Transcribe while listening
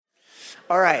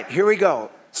All right, here we go.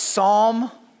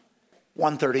 Psalm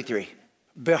 133.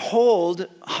 Behold,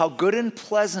 how good and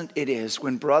pleasant it is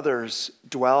when brothers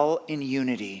dwell in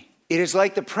unity. It is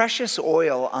like the precious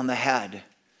oil on the head,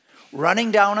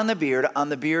 running down on the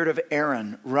beard of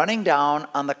Aaron, running down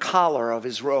on the collar of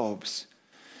his robes.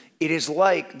 It is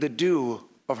like the dew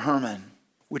of Hermon,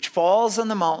 which falls on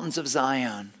the mountains of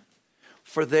Zion.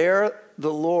 For there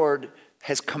the Lord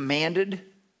has commanded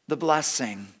the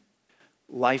blessing,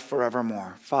 life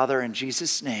forevermore. Father, in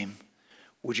Jesus' name,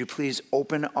 would you please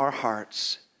open our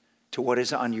hearts to what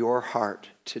is on your heart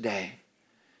today?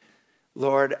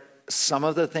 Lord, some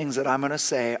of the things that I'm going to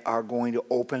say are going to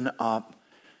open up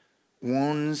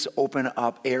wounds, open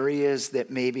up areas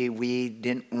that maybe we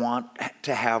didn't want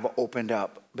to have opened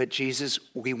up. But Jesus,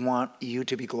 we want you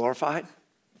to be glorified.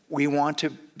 We want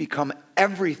to become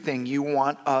everything you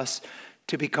want us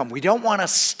to become. We don't want to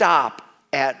stop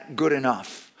at good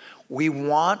enough. We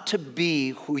want to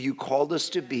be who you called us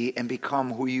to be and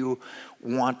become who you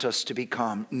want us to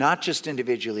become, not just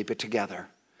individually, but together.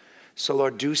 So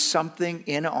Lord, do something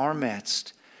in our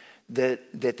midst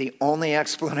that the only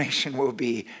explanation will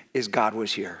be is God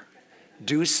was here.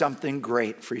 Do something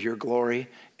great for your glory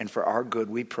and for our good,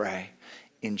 we pray.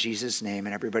 In Jesus' name,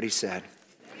 and everybody said,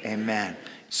 amen.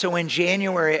 So in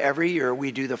January every year,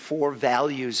 we do the 4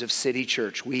 values of City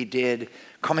Church. We did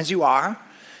Come As You Are.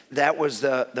 That was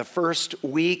the first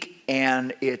week,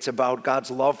 and it's about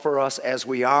God's love for us as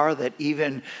we are, that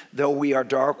even though we are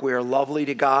dark, we are lovely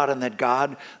to God, and that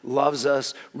God loves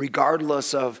us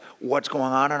regardless of what's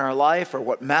going on in our life or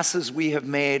what messes we have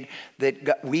made,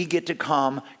 that we get to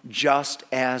come just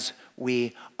as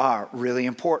we are. Really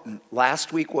important.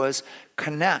 Last week was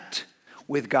Connect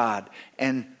with God.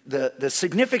 And the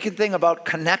significant thing about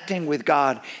connecting with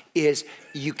God is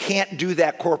you can't do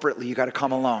that corporately. You got to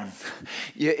come alone.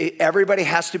 Everybody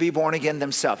has to be born again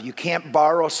themselves. You can't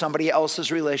borrow somebody else's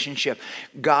relationship.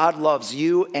 God loves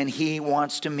you and he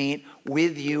wants to meet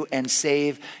with you and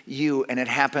save you. And it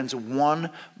happens one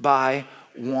by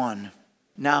one.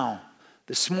 Now,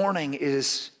 this morning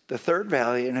is the third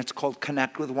value, and it's called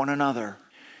Connect with One Another.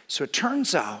 So it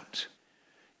turns out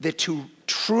that to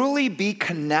truly be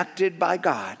connected by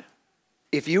God,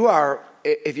 if you are,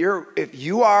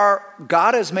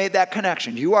 God has made that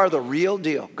connection. You are the real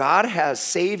deal. God has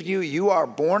saved you. You are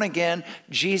born again.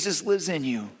 Jesus lives in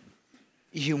you.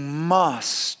 You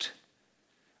must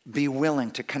be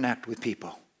willing to connect with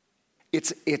people.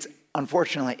 It's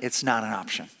unfortunately, it's not an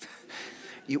option.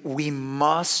 We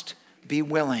must be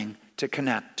willing to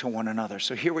connect to one another.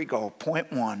 So here we go.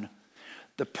 Point 1,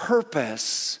 the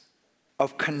purpose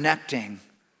of connecting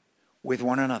with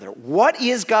one another. What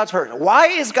is God's purpose? Why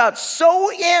is God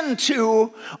so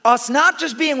into us not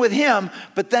just being with him,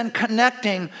 but then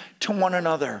connecting to one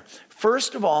another?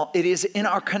 First of all, it is in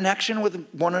our connection with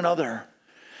one another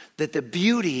that the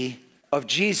beauty of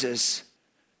Jesus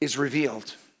is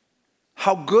revealed.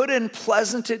 How good and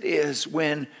pleasant it is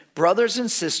when brothers and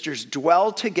sisters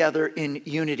dwell together in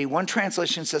unity. One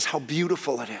translation says how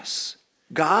beautiful it is.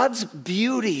 God's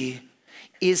beauty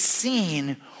is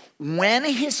seen when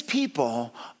his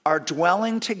people are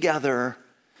dwelling together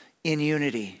in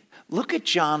unity. Look at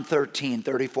John 13,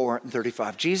 34 and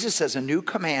 35. Jesus says, a new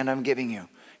command I'm giving you.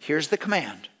 Here's the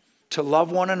command: to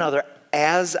love one another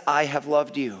as I have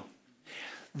loved you.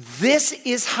 This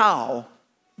is how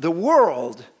the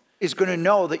world is going to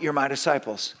know that you're my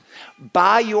disciples.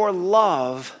 By your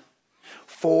love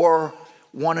for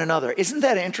one another. Isn't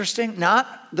that interesting?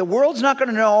 The world's not going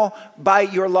to know by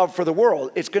your love for the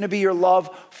world. It's going to be your love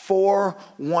for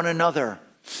one another.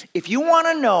 If you want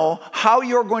to know how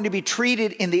you're going to be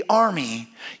treated in the army,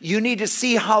 you need to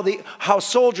see how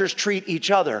soldiers treat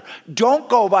each other. Don't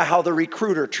go by how the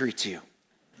recruiter treats you.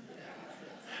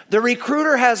 The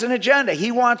recruiter has an agenda.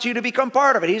 He wants you to become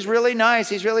part of it. He's really nice.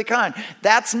 He's really kind.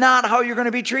 That's not how you're going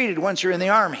to be treated once you're in the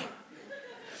army.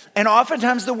 And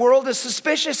oftentimes the world is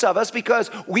suspicious of us because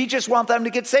we just want them to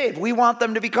get saved. We want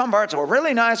them to become parts. We're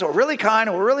really nice, we're really kind,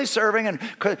 we're really serving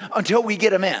until we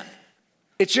get them in.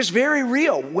 It's just very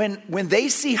real. When they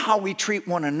see how we treat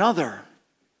one another,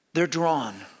 they're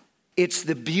drawn. It's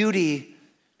the beauty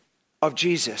of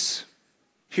Jesus.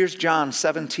 Here's John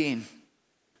 17,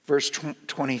 verse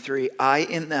 23. I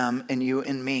in them and you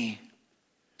in me,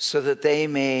 so that they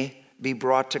may be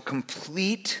brought to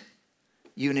complete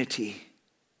unity.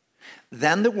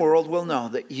 Then the world will know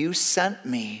that you sent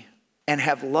me and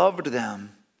have loved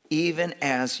them even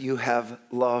as you have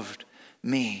loved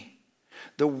me.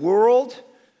 The world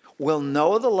will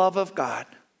know the love of God,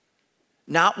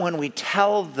 not when we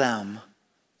tell them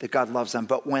that God loves them,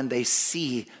 but when they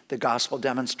see the gospel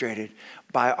demonstrated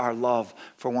by our love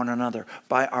for one another,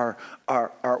 by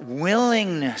our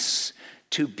willingness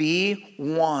to be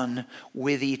one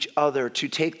with each other, to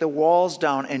take the walls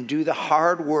down and do the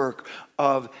hard work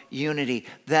of unity,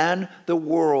 then the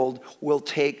world will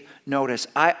take notice.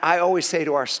 I always say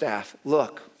to our staff,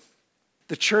 look,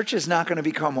 the church is not going to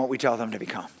become what we tell them to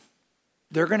become.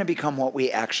 They're going to become what we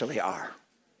actually are.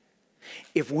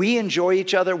 If we enjoy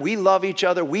each other, we love each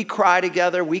other, we cry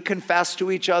together, we confess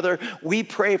to each other, we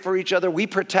pray for each other, we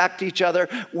protect each other,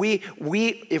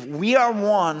 if we are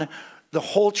one, the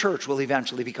whole church will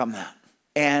eventually become that.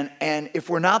 And if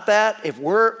we're not that, if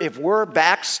we're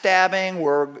backstabbing,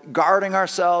 we're guarding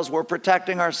ourselves, we're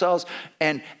protecting ourselves,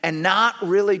 and not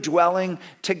really dwelling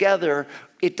together,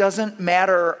 it doesn't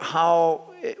matter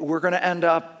how we're going to end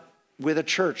up with a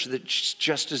church that's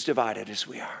just as divided as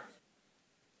we are.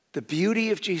 The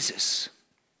beauty of Jesus.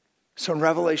 So in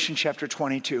Revelation chapter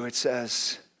 22, it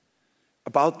says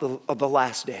about the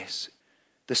last days,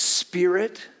 the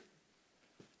Spirit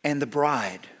and the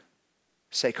bride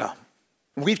say, come.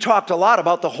 We've talked a lot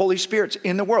about the Holy Spirit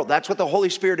in the world. That's what the Holy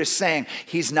Spirit is saying.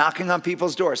 He's knocking on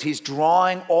people's doors. He's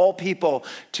drawing all people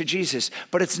to Jesus.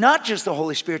 But it's not just the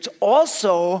Holy Spirit, it's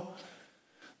also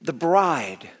the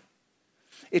bride.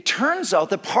 It turns out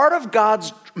that part of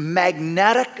God's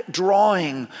magnetic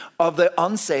drawing of the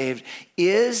unsaved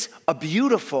is a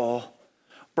beautiful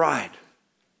bride.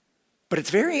 But it's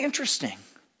very interesting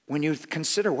when you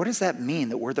consider, what does that mean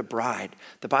that we're the bride?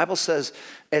 The Bible says,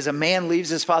 as a man leaves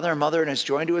his father and mother and is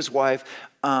joined to his wife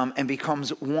and becomes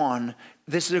one,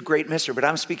 this is a great mystery, but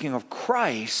I'm speaking of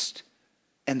Christ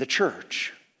and the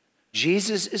church.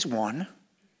 Jesus is one,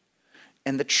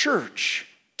 and the church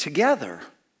together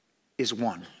is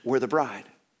one. We're the bride.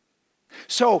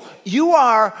 So you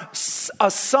are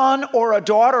a son or a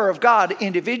daughter of God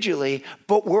individually,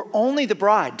 but we're only the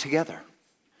bride together.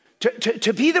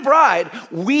 To be the bride,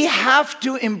 we have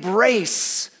to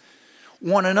embrace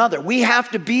one another. We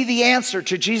have to be the answer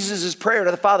to Jesus' prayer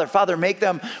to the Father. Father, make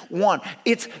them one.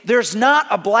 There's not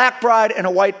a black bride and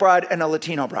a white bride and a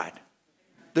Latino bride.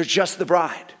 There's just the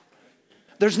bride.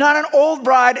 There's not an old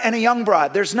bride and a young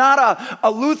bride. There's not a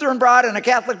Lutheran bride and a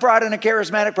Catholic bride and a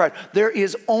charismatic bride. There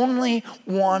is only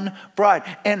one bride.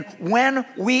 And when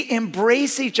we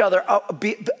embrace each other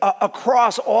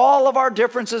across all of our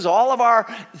differences, all of our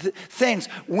things,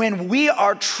 when we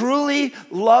are truly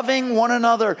loving one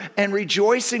another and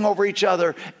rejoicing over each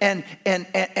other and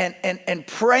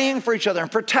praying for each other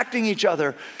and protecting each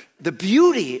other, the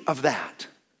beauty of that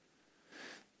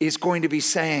is going to be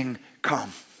saying,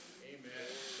 come.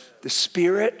 The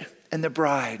Spirit and the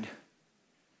bride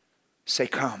say,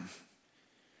 come.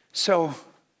 So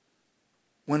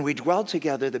when we dwell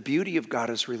together, the beauty of God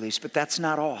is released, but that's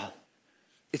not all.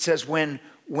 It says when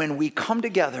we come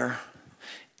together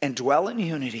and dwell in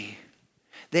unity,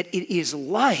 that it is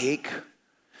like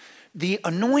the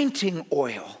anointing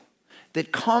oil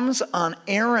that comes on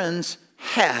Aaron's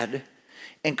head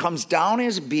and comes down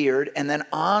his beard and then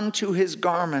onto his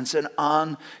garments and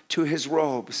onto his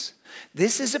robes.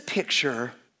 This is a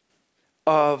picture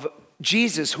of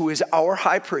Jesus, who is our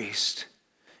high priest,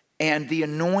 and the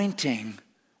anointing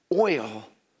oil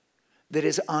that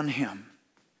is on him.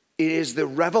 It is the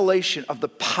revelation of the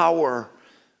power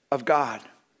of God.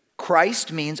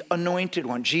 Christ means anointed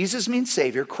one. Jesus means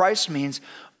Savior. Christ means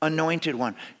anointed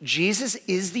one. Jesus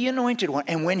is the anointed one.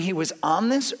 And when he was on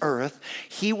this earth,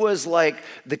 he was like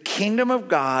the kingdom of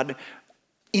God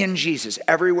in Jesus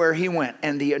everywhere he went.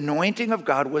 And the anointing of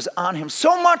God was on him.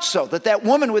 So much so that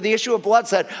woman with the issue of blood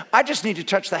said, I just need to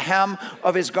touch the hem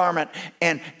of his garment.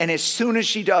 And as soon as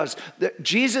she does,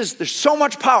 Jesus, there's so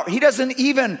much power. He doesn't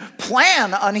even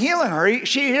plan on healing her.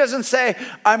 He doesn't say,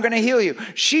 I'm going to heal you.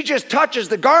 She just touches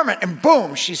the garment and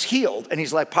boom, she's healed. And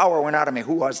he's like, power went out of me.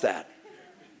 Who was that?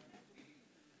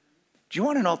 Do you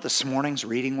want to know what this morning's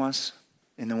reading was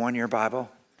in the one-year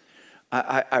Bible?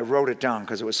 I wrote it down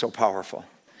because it was so powerful.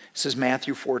 It says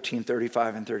Matthew 14,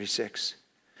 35 and 36.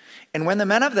 And when the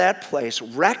men of that place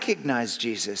recognized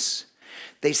Jesus,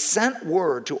 they sent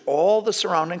word to all the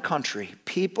surrounding country.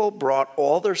 People brought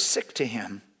all their sick to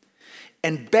him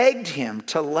and begged him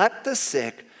to let the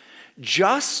sick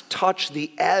just touch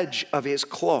the edge of his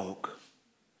cloak.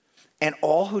 And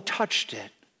all who touched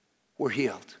it were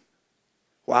healed.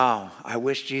 Wow, I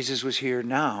wish Jesus was here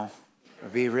now. It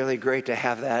would be really great to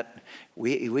have that.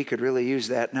 We could really use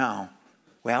that now.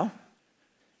 Well,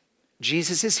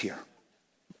 Jesus is here.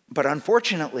 But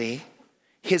unfortunately,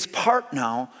 his part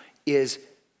now is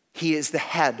he is the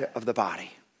head of the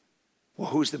body. Well,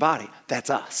 who's the body? That's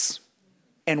us.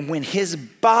 And when his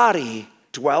body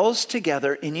dwells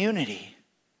together in unity,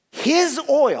 His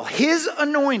oil, his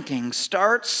anointing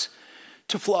starts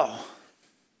to flow.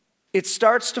 It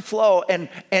starts to flow. And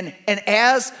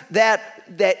as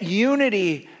that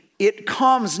unity, it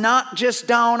comes not just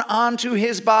down onto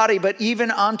his body, but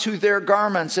even onto their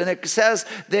garments. And it says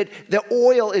that the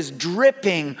oil is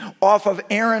dripping off of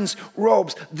Aaron's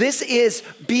robes. This is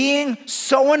being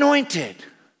so anointed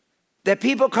that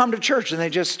people come to church and they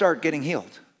just start getting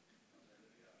healed.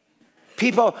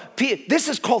 This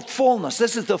is called fullness.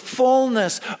 This is the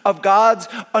fullness of God's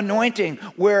anointing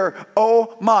where,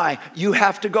 oh my, you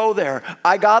have to go there.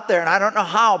 I got there and I don't know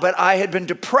how, but I had been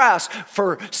depressed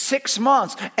for 6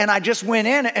 months and I just went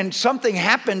in and something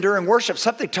happened during worship.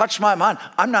 Something touched my mind.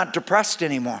 I'm not depressed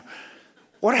anymore.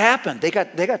 What happened? They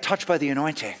got touched by the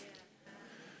anointing.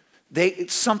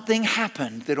 Something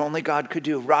happened that only God could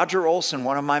do. Roger Olson,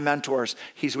 one of my mentors,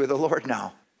 he's with the Lord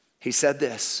now. He said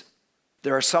this: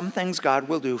 there are some things God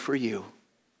will do for you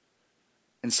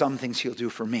and some things he'll do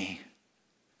for me.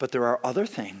 But there are other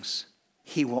things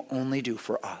he will only do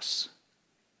for us.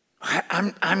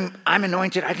 I'm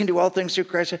anointed. I can do all things through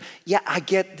Christ. Yeah, I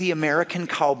get the American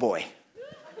cowboy.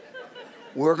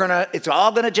 It's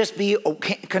all gonna just be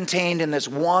contained in this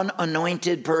one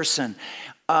anointed person.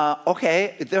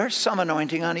 Okay, there's some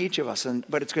anointing on each of us,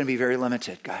 but it's gonna be very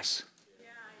limited, guys.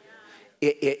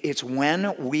 It's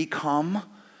when we come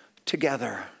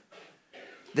together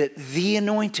that the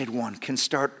anointed one can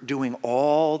start doing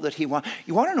all that he wants.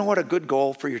 You want to know what a good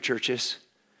goal for your church is?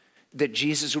 That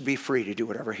Jesus would be free to do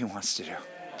whatever he wants to do.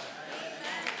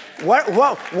 What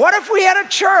if we had a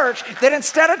church that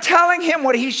instead of telling him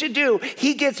what he should do,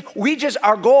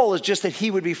 our goal is just that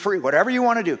he would be free. Whatever you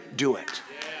want to do it.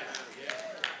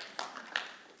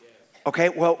 Okay,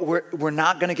 well, we're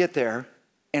not going to get there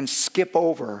and skip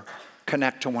over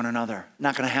connect to one another.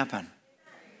 Not going to happen.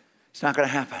 It's not going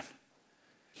to happen.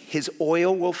 His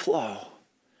oil will flow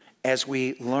as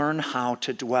we learn how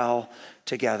to dwell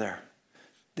together.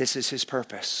 This is his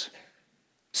purpose.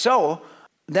 So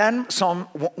then Psalm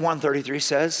 133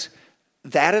 says,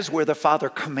 that is where the Father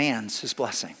commands his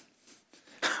blessing.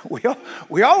 We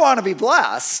all want to be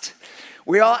blessed.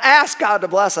 We all ask God to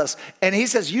bless us. And he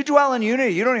says, you dwell in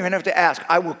unity. You don't even have to ask.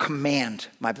 I will command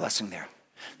my blessing there.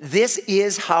 This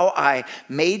is how I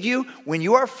made you. When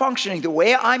you are functioning the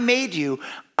way I made you,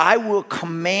 I will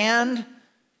command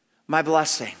my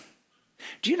blessing.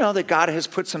 Do you know that God has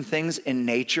put some things in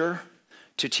nature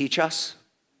to teach us?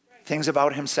 Things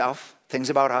about himself,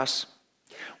 things about us.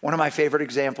 One of my favorite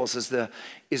examples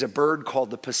is a bird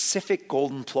called the Pacific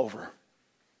golden plover.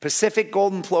 Pacific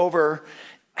golden plover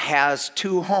has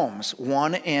 2 homes,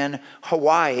 one in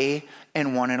Hawaii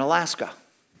and one in Alaska.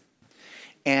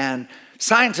 And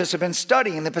scientists have been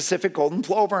studying the Pacific golden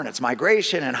plover and its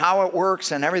migration and how it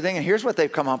works and everything. And here's what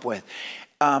they've come up with.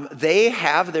 They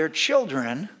have their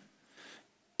children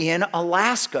in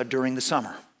Alaska during the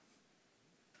summer.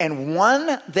 And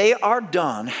when they are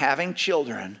done having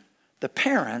children, the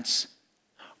parents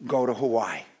go to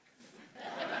Hawaii.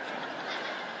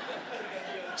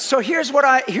 So here's what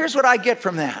I get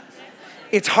from that.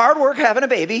 It's hard work having a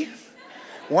baby.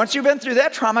 Once you've been through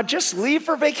that trauma, just leave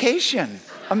for vacation.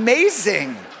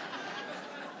 Amazing.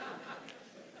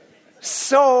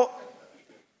 So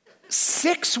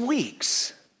 6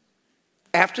 weeks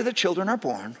after the children are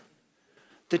born,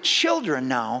 the children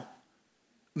now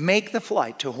make the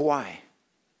flight to Hawaii.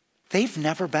 They've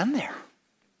never been there.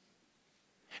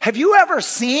 Have you ever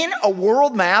seen a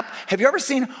world map? Have you ever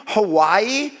seen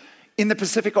Hawaii in the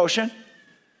Pacific Ocean?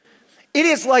 It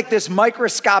is like this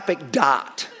microscopic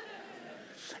dot.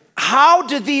 How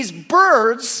do these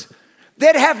birds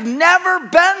that have never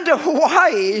been to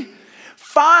Hawaii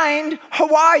find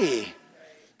Hawaii?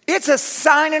 It's a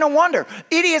sign and a wonder.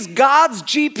 It is God's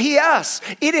GPS.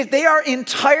 They are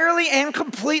entirely and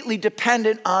completely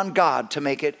dependent on God to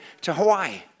make it to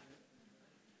Hawaii.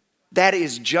 That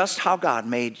is just how God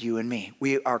made you and me.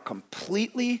 We are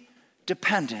completely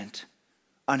dependent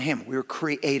on him. We were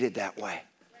created that way.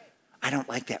 I don't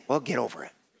like that. Well, get over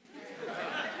it.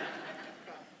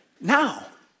 Now,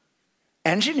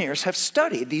 engineers have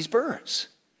studied these birds.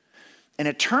 And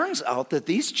it turns out that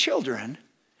these children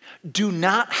do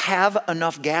not have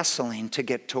enough gasoline to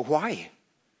get to Hawaii.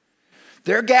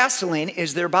 Their gasoline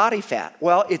is their body fat.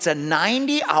 Well, it's a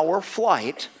 90-hour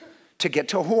flight to get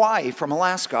to Hawaii from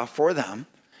Alaska for them.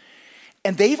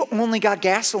 And they've only got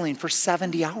gasoline for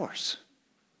 70 hours.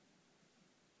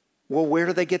 Well, where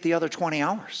do they get the other 20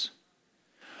 hours?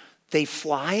 They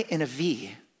fly in a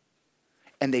V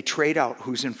and they trade out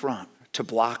who's in front to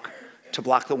block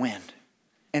the wind.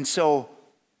 And so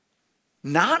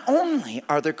not only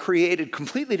are they created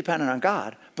completely dependent on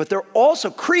God, but they're also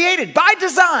created by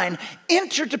design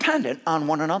interdependent on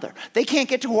one another. They can't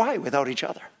get to Hawaii without each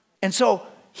other. And so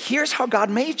here's how God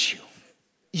made you.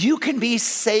 You can be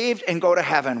saved and go to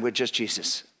heaven with just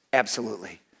Jesus.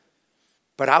 Absolutely.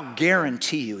 But I'll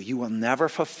guarantee you, you will never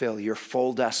fulfill your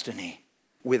full destiny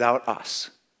without us.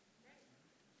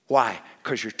 Why?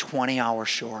 Because you're 20 hours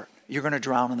short. You're going to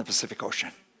drown in the Pacific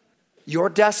Ocean. Your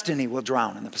destiny will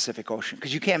drown in the Pacific Ocean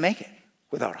because you can't make it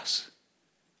without us.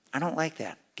 I don't like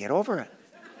that. Get over it.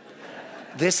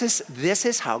 This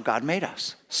is how God made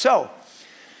us. So,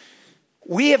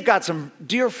 we have got some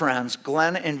dear friends,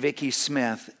 Glenn and Vicki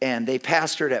Smith, and they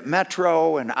pastored at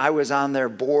Metro, and I was on their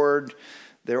board,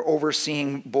 their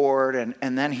overseeing board,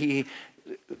 and then he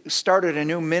started a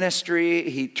new ministry.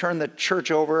 He turned the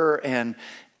church over, and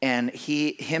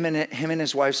him and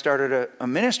his wife started a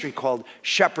ministry called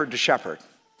Shepherd to Shepherd.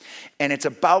 And it's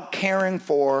about caring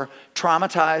for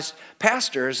traumatized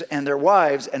pastors and their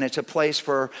wives, and it's a place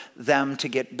for them to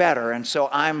get better. And so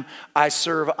I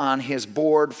serve on his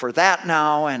board for that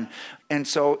now. And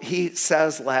so he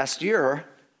says last year,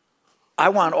 I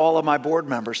want all of my board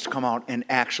members to come out and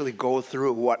actually go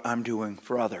through what I'm doing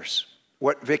for others,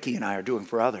 what Vicki and I are doing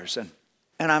for others.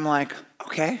 And I'm like,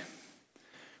 okay,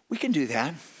 we can do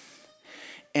that.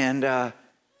 And,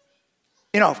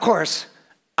 of course,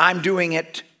 I'm doing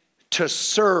it to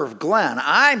serve Glenn.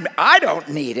 I don't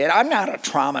need it. I'm not a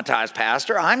traumatized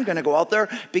pastor. I'm going to go out there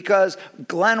because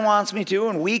Glenn wants me to,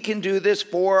 and we can do this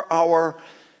for our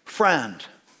friend.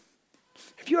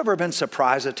 Have you ever been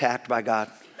surprise attacked by God?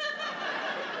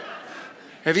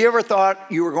 Have you ever thought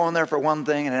you were going there for one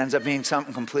thing and it ends up being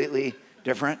something completely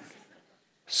different?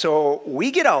 So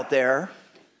we get out there,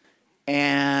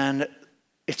 and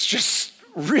it's just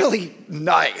really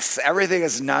nice. Everything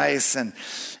is nice,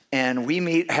 and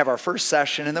we have our first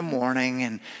session in the morning,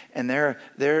 and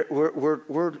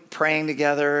we're praying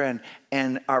together,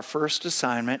 and our first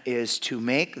assignment is to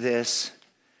make this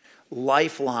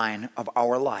lifeline of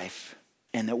our life,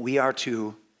 and that we are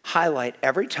to highlight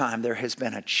every time there has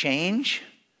been a change,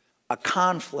 a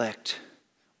conflict,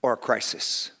 or a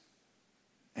crisis.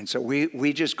 And so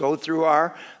we just go through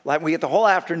our life. We get the whole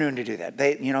afternoon to do that.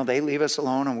 They leave us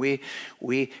alone, and we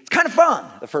it's kind of fun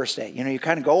the first day. You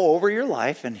kind of go over your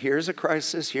life, and here's a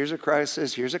crisis, here's a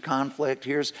conflict,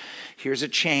 here's a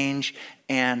change.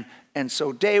 And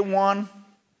so day one,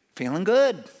 feeling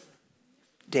good.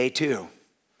 Day two.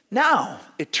 Now,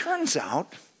 it turns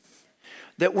out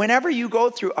that whenever you go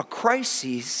through a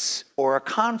crisis or a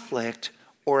conflict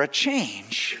or a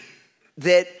change,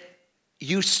 that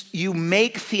you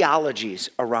make theologies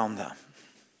around them.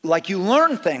 Like you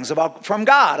learn things from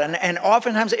God. And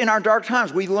oftentimes in our dark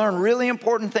times, we learn really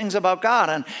important things about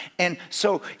God. And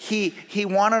so he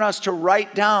wanted us to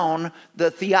write down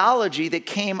the theology that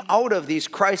came out of these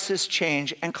crisis,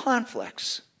 change, and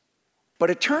conflicts. But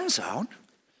it turns out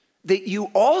that you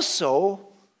also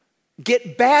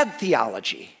get bad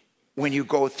theology when you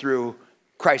go through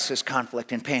crisis,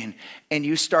 conflict, and pain. And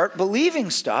you start believing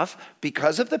stuff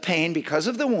because of the pain, because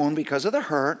of the wound, because of the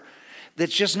hurt,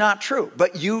 that's just not true.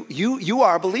 But you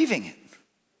are believing it.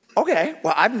 Okay,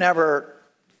 well, I've never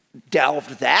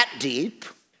delved that deep.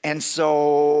 And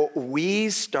so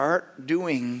we start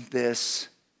doing this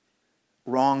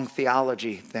wrong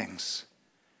theology things.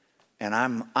 And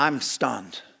I'm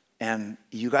stunned. And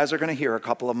you guys are going to hear a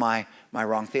couple of my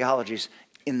wrong theologies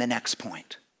in the next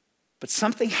point. But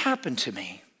something happened to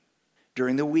me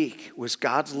during the week. Was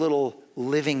God's little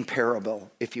living parable,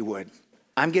 if you would.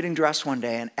 I'm getting dressed one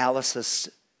day, and Alice says,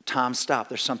 Tom, stop,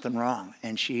 there's something wrong.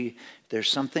 And there's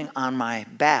something on my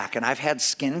back. And I've had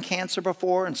skin cancer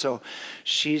before, and so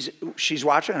she's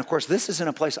watching. And of course, this is in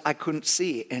a place I couldn't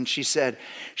see. And she said,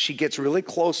 she gets really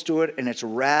close to it, and it's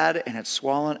red, and it's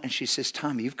swollen. And she says,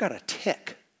 Tom, you've got a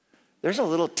tick. There's a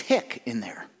little tick in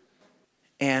there.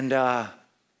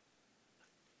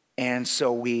 And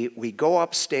so we go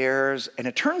upstairs, and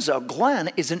it turns out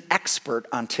Glenn is an expert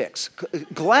on ticks.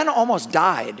 Glenn almost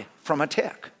died from a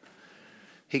tick.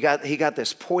 He got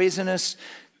this poisonous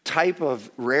type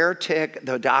of rare tick.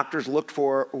 The doctors looked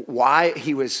for why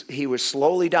he was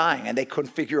slowly dying, and they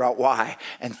couldn't figure out why.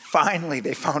 And finally,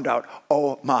 they found out,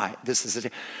 oh my, this is a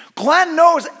tick. Glenn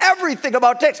knows everything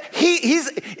about ticks.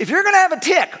 If you're going to have a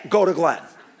tick, go to Glenn.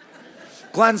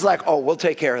 Glenn's like, oh, we'll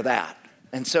take care of that.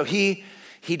 And so he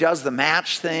does the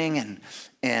match thing,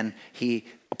 and he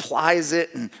applies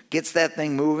it and gets that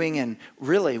thing moving, and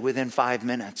really within 5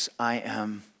 minutes,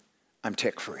 I'm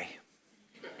tick-free.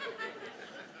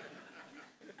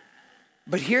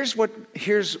 But here's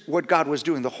what God was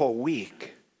doing the whole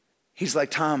week. He's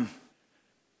like, Tom,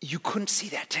 you couldn't see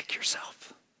that tick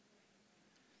yourself.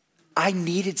 I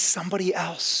needed somebody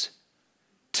else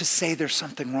to say there's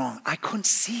something wrong. I couldn't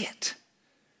see it.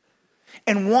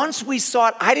 And once we saw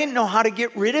it, I didn't know how to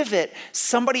get rid of it.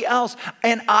 Somebody else.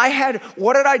 And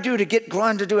what did I do to get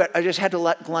Glenn to do it? I just had to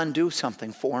let Glenn do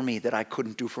something for me that I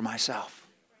couldn't do for myself.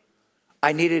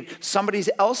 I needed somebody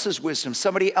else's wisdom,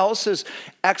 somebody else's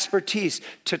expertise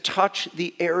to touch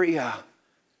the area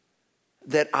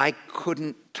that I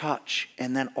couldn't touch.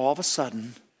 And then all of a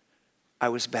sudden, I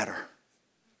was better.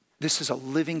 This is a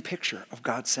living picture of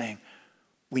God saying,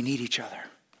 we need each other.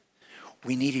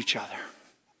 We need each other.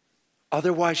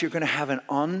 Otherwise, you're going to have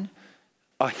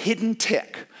a hidden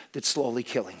tick that's slowly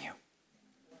killing you.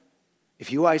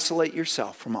 If you isolate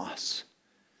yourself from us,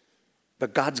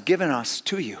 but God's given us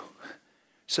to you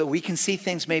so we can see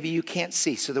things maybe you can't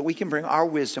see, so that we can bring our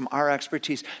wisdom, our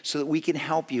expertise, so that we can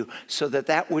help you, so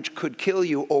that which could kill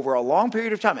you over a long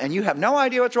period of time, and you have no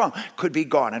idea what's wrong, could be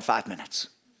gone in 5 minutes,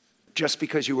 just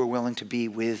because you were willing to be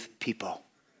with people.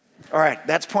 All right,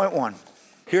 that's point one.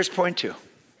 Here's point two.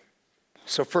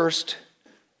 So first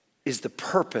is the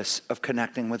purpose of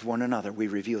connecting with one another. We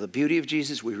reveal the beauty of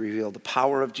Jesus, we reveal the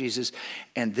power of Jesus,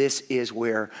 and this is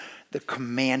where the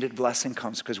commanded blessing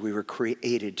comes, because we were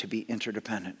created to be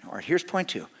interdependent. All right, here's point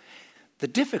two. The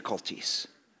difficulties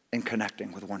in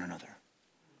connecting with one another.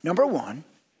 Number one,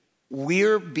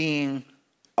 we're being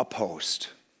opposed.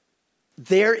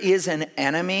 There is an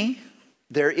enemy.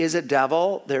 There is a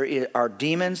devil. There are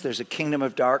demons. There's a kingdom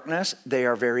of darkness. They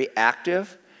are very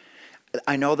active.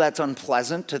 I know that's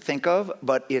unpleasant to think of,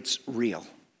 but it's real.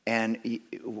 And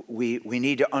we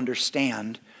need to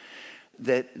understand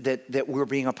that we're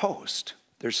being opposed.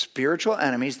 There's spiritual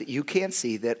enemies that you can't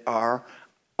see that are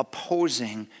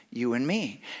opposing you and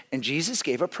me. And Jesus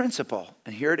gave a principle,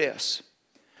 and here it is.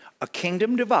 A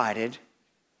kingdom divided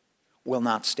will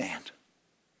not stand.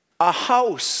 A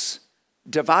house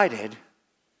divided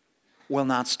will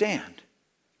not stand.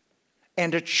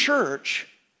 And a church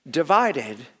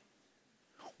divided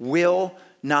will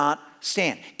not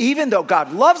stand. Even though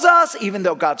God loves us, even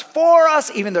though God's for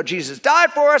us, even though Jesus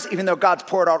died for us, even though God's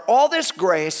poured out all this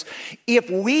grace, if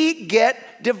we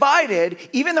get divided,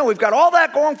 even though we've got all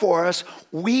that going for us,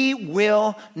 we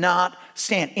will not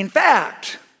stand. In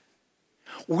fact,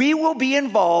 we will be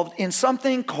involved in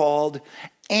something called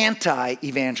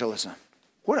anti-evangelism.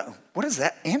 What is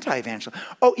that? Anti-evangelism.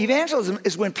 Oh, evangelism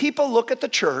is when people look at the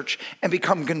church and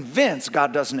become convinced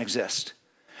God doesn't exist.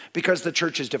 Because the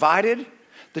church is divided,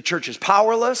 the church is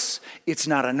powerless, it's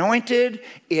not anointed,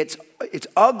 it's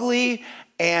ugly,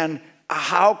 and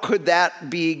how could that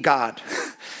be God?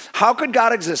 How could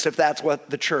God exist if that's what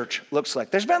the church looks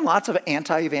like? There's been lots of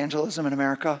anti-evangelism in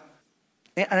America.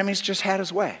 And I mean, it's just had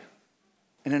his way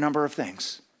in a number of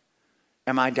things.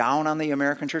 Am I down on the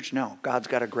American church? No. God's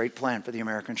got a great plan for the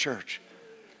American church.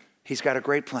 He's got a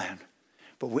great plan.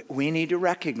 But we need to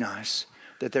recognize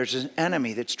that there's an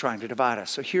enemy that's trying to divide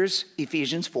us. So here's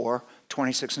Ephesians 4,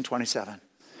 26 and 27.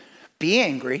 Be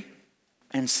angry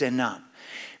and sin not.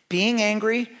 Being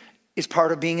angry is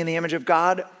part of being in the image of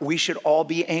God. We should all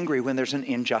be angry when there's an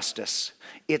injustice.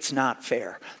 It's not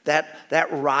fair. That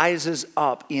rises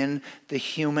up in the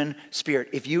human spirit.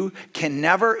 If you can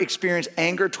never experience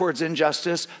anger towards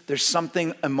injustice, there's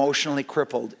something emotionally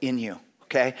crippled in you,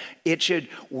 okay?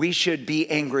 We should be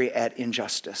angry at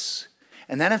injustice.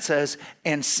 And then it says,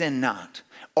 and sin not.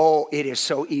 Oh, it is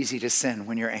so easy to sin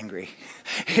when you're angry.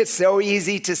 It's so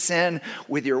easy to sin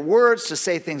with your words, to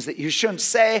say things that you shouldn't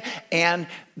say. And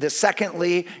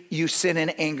secondly, you sin in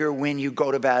anger when you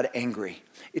go to bed angry.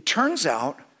 It turns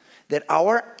out that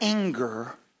our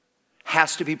anger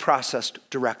has to be processed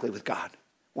directly with God.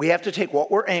 We have to take what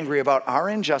we're angry about, our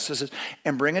injustices,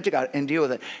 and bring it to God and deal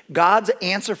with it. God's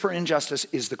answer for injustice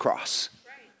is the cross.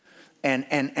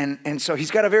 And so he's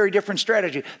got a very different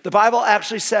strategy. The Bible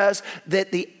actually says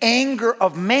that the anger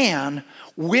of man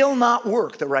will not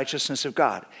work the righteousness of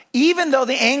God. Even though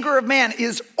the anger of man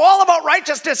is all about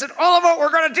righteousness and all about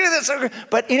we're going to do this.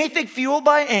 But anything fueled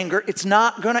by anger, it's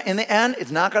not going to, in the end,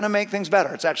 it's not going to make things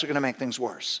better. It's actually going to make things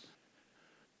worse.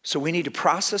 So we need to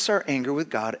process our anger with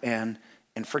God and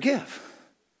forgive.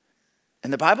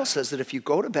 And the Bible says that if you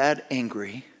go to bed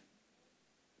angry,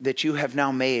 that you have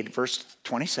now made, verse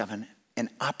 27, an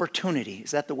opportunity.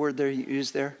 Is that the word there you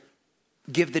use there?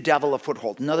 Give the devil a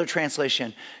foothold. Another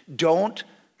translation, don't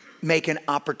make an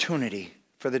opportunity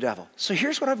for the devil. So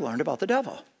here's what I've learned about the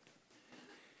devil.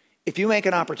 If you make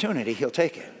an opportunity, he'll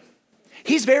take it.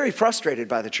 He's very frustrated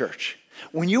by the church.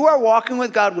 When you are walking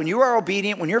with God, when you are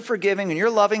obedient, when you're forgiving, when you're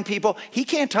loving people, he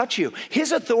can't touch you.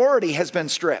 His authority has been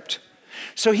stripped.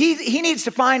 So he needs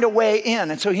to find a way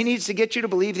in. And so he needs to get you to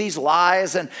believe these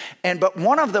lies. But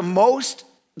one of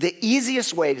the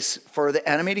easiest ways for the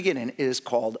enemy to get in is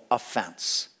called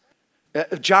offense.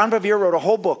 John Bevere wrote a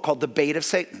whole book called The Bait of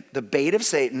Satan. The bait of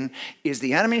Satan is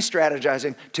the enemy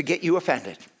strategizing to get you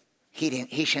offended.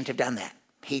 He shouldn't have done that.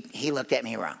 He looked at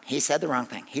me wrong. He said the wrong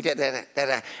thing. He did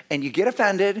that. And you get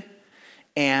offended.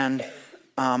 And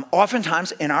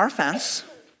oftentimes in our offense,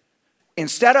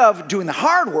 instead of doing the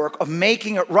hard work of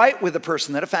making it right with the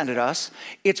person that offended us,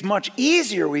 it's much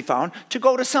easier, we found, to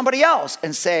go to somebody else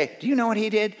and say, do you know what he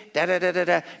did?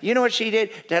 Da-da-da-da-da. You know what she did?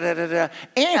 Da-da-da-da.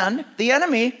 And the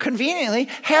enemy, conveniently,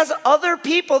 has other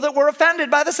people that were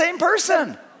offended by the same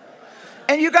person.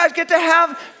 And you guys get to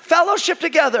have fellowship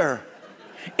together.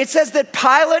 It says that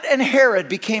Pilate and Herod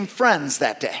became friends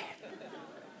that day.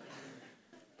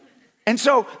 And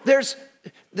so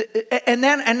and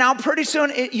now pretty soon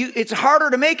it's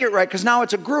harder to make it right because now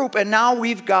it's a group and now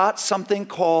we've got something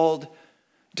called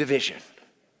division.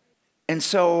 And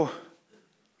so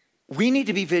we need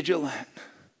to be vigilant.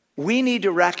 We need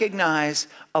to recognize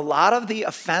a lot of the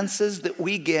offenses that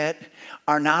we get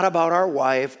are not about our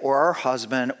wife or our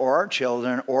husband or our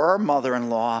children or our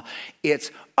mother-in-law.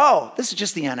 It's, this is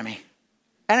just the enemy.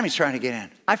 Enemy's trying to get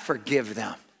in. I forgive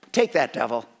them. Take that,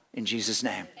 devil, in Jesus'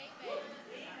 name.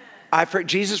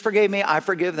 Jesus forgave me. I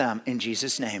forgive them in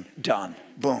Jesus' name. Done.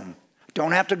 Boom.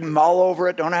 Don't have to mull over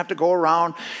it. Don't have to go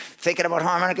around thinking about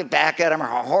how I'm going to get back at them or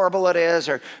how horrible it is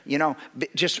or,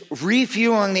 just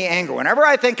refueling the anger. Whenever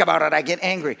I think about it, I get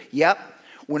angry. Yep.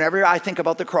 Whenever I think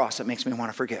about the cross, it makes me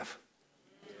want to forgive.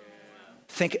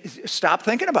 Stop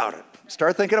thinking about it.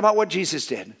 Start thinking about what Jesus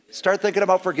did. Start thinking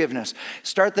about forgiveness.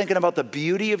 Start thinking about the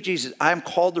beauty of Jesus. I'm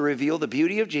called to reveal the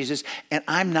beauty of Jesus, and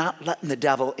I'm not letting the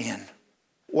devil in.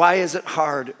 Why is it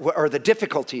hard, or the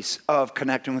difficulties of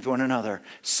connecting with one another?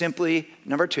 Simply,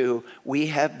 number 2, we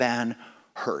have been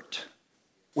hurt.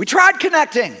 We tried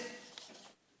connecting,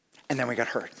 and then we got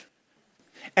hurt.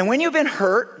 And when you've been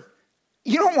hurt,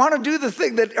 you don't want to do the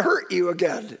thing that hurt you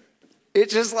again.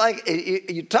 It's just like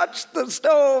you touch the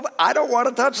stove. I don't want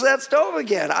to touch that stove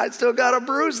again. I still got a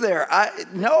bruise there.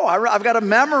 I've got a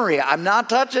memory. I'm not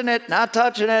touching it, not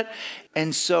touching it.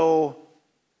 And so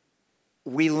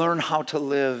we learn how to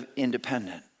live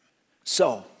independent.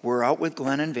 So we're out with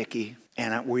Glenn and Vicky,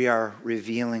 and we are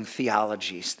revealing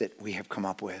theologies that we have come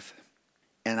up with.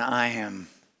 And I am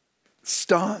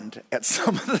stunned at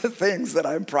some of the things that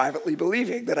I'm privately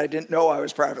believing that I didn't know I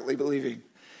was privately believing.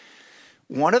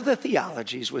 One of the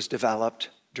theologies was developed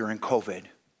during COVID,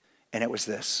 and it was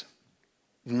this: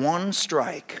 one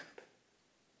strike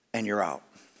and you're out.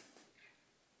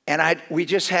 And we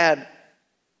just had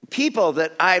people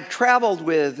that I've traveled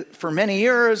with for many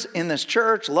years in this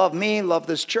church, love me, love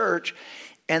this church,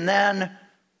 and then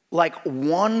like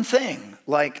one thing,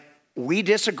 like we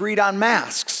disagreed on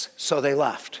masks, so they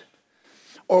left.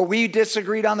 Or we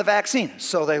disagreed on the vaccine,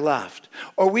 so they left.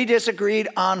 Or we disagreed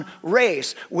on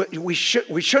race. We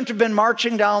shouldn't have been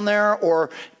marching down there, or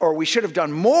we should have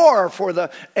done more for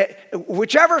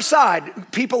whichever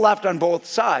side, people left on both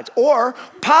sides. Or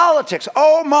politics.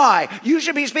 Oh my, you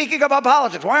should be speaking about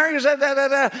politics. Why aren't you saying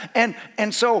that?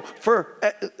 And so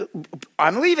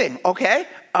I'm leaving, okay?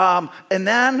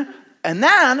 And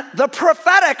then the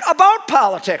prophetic about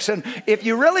politics. And if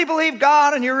you really believe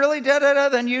God and you really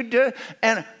then you do.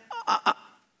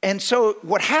 And so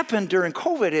what happened during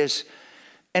COVID is,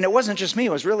 and it wasn't just me,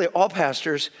 it was really all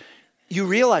pastors, you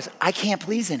realize I can't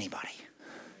please anybody.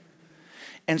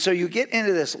 And so you get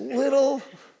into this little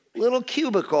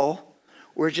cubicle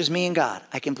where it's just me and God.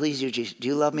 I can please you, Jesus. Do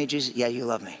you love me, Jesus? Yeah, you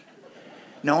love me.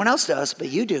 No one else does, but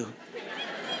you do.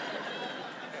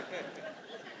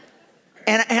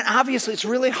 And obviously, it's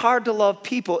really hard to love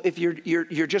people if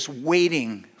you're just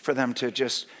waiting for them to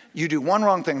you do one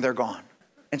wrong thing, they're gone.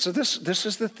 And so this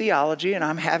is the theology, and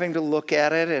I'm having to look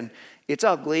at it, and it's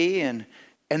ugly, and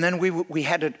then we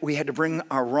had to bring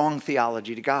our wrong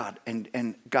theology to God,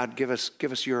 and God, give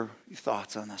us your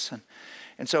thoughts on this,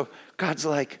 and so God's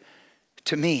like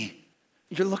to me,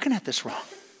 you're looking at this wrong.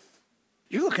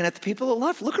 You're looking at the people that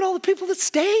left. Look at all the people that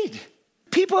stayed.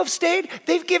 People have stayed.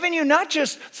 They've given you not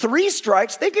just 3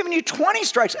 strikes, they've given you 20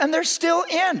 strikes, and they're still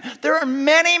in. There are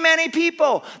many, many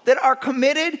people that are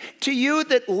committed to you,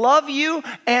 that love you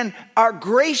and are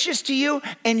gracious to you,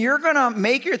 and you're going to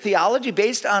make your theology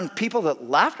based on people that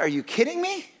left? Are you kidding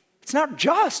me? It's not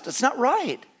just. It's not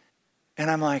right. And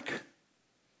I'm like,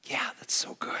 yeah, that's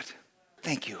so good.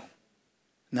 Thank you.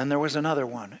 And then there was another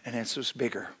one, and it was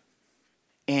bigger.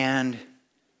 And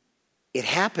it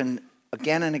happened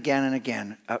again and again and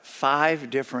again, 5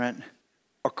 different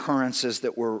occurrences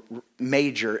that were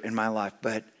major in my life.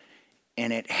 But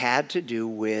And it had to do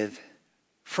with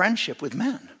friendship with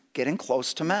men, getting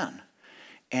close to men.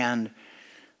 And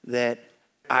that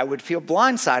I would feel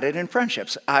blindsided in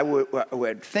friendships. I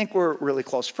would think we're really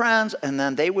close friends, and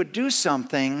then they would do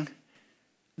something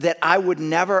that I would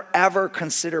never, ever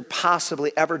consider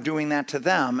possibly ever doing that to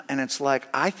them. And it's like,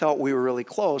 I thought we were really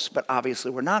close, but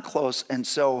obviously we're not close. And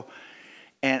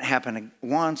it happened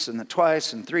once, and then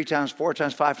twice, and 3 times, 4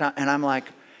 times, 5 times. And I'm like,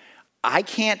 I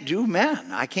can't do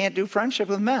men. I can't do friendship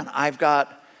with men. I've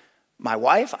got my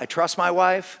wife. I trust my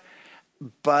wife.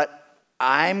 But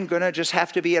I'm going to just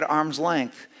have to be at arm's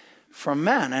length from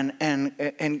men.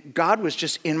 And God was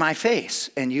just in my face.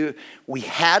 And we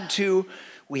had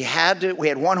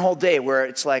one whole day where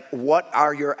it's like, what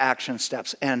are your action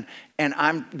steps? And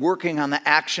I'm working on the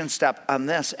action step on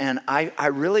this. And I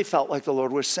really felt like the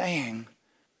Lord was saying,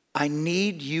 I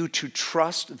need you to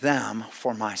trust them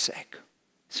for my sake.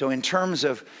 So in terms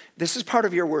of, this is part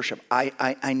of your worship.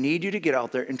 I need you to get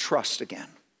out there and trust again.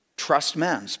 Trust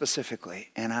men specifically.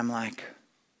 And I'm like,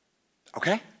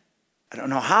 okay, I don't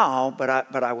know how, but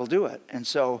I will do it. And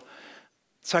so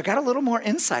I got a little more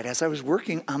insight as I was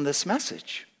working on this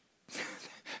message.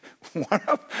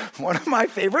 One of my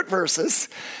favorite verses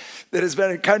that has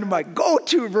been kind of my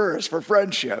go-to verse for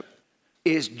friendship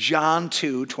is John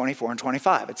 2:24 and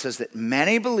 25. It says that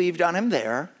many believed on him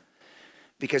there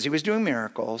because he was doing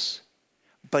miracles,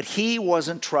 but he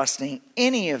wasn't trusting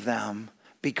any of them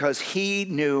because he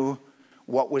knew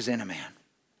what was in a man.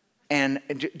 And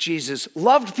Jesus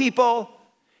loved people,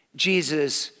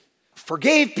 Jesus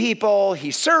forgave people,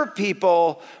 he served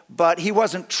people, but he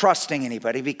wasn't trusting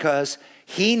anybody because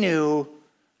he knew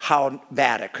how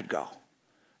bad it could go.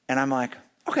 And I'm like,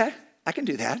 okay, I can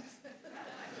do that.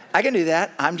 I can do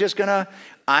that.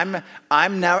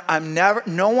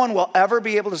 No one will ever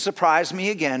be able to surprise me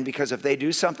again because if they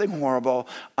do something horrible,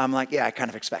 I'm like, yeah, I kind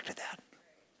of expected that.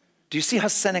 Do you see how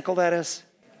cynical that is?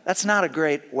 That's not a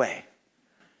great way.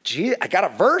 Gee, I got a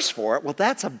verse for it. Well,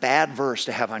 that's a bad verse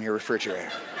to have on your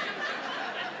refrigerator.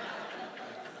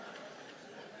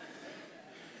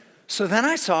 So then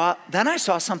I saw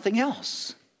something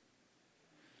else.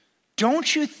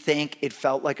 Don't you think it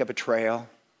felt like a betrayal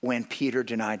when Peter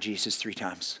denied Jesus 3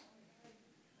 times?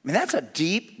 I mean, that's a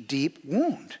deep, deep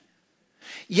wound.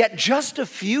 Yet just a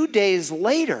few days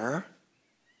later,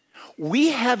 we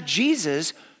have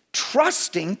Jesus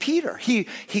trusting Peter. He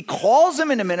calls him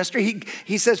into ministry.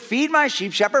 He says, feed my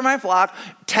sheep, shepherd my flock,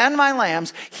 tend my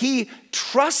lambs. He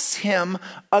trusts him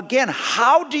again.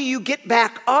 How do you get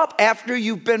back up after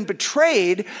you've been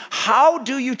betrayed? How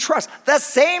do you trust? The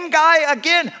same guy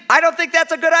again. I don't think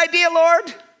that's a good idea,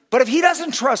 Lord. But if he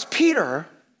doesn't trust Peter,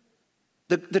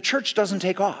 the church doesn't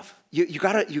take off. You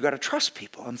gotta trust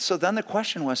people. And so then the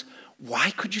question was,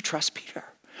 why could you trust Peter?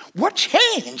 What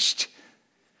changed?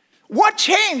 What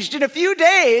changed in a few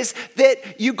days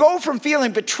that you go from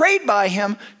feeling betrayed by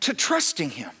him to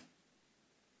trusting him?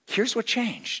 Here's what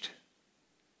changed.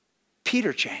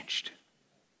 Peter changed.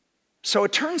 So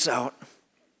it turns out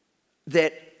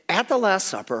that at the Last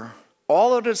Supper,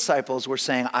 all of the disciples were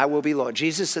saying, I will be loyal.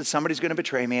 Jesus said, somebody's going to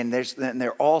betray me, and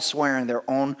they're all swearing their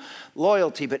own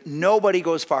loyalty, but nobody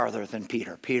goes farther than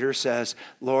Peter. Peter says,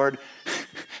 Lord,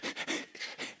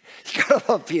 you got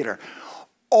to love Peter.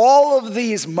 All of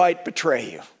these might betray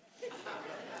you.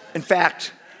 In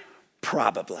fact,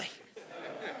 probably.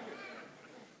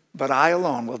 But I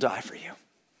alone will die for you.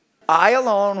 I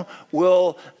alone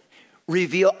will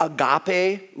reveal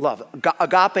agape love.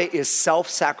 Agape is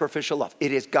self-sacrificial love.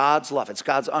 It is God's love. It's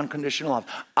God's unconditional love.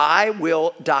 I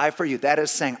will die for you. That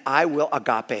is saying, I will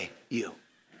agape you.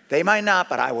 They might not,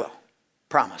 but I will.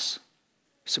 Promise.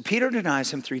 So Peter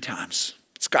denies him 3 times.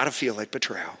 It's got to feel like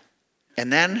betrayal.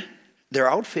 And then they're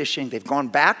out fishing. They've gone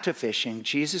back to fishing.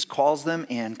 Jesus calls them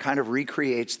in, kind of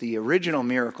recreates the original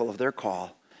miracle of their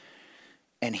call.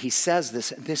 And he says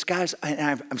this guy's,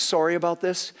 and I'm sorry about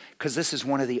this, because this is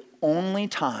one of the only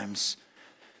times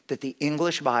that the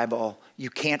English Bible,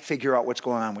 you can't figure out what's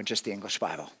going on with just the English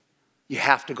Bible. You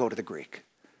have to go to the Greek.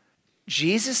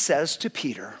 Jesus says to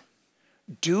Peter,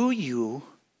 do you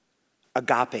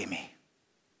agape me?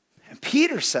 And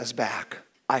Peter says back,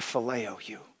 I phileo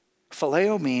you.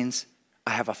 Phileo means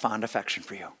I have a fond affection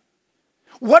for you.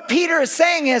 What Peter is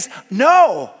saying is,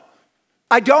 no,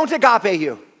 I don't agape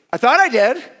you. I thought I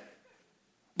did,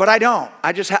 but I don't.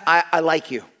 I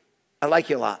like you. I like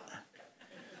you a lot.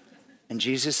 And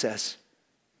Jesus says,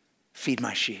 feed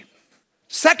my sheep.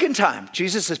 Second time,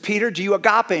 Jesus says, Peter, do you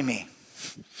agape me?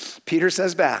 Peter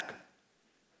says back,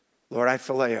 Lord, I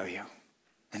phileo you.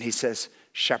 And he says,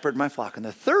 shepherd my flock. And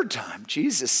the third time,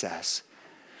 Jesus says,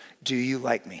 do you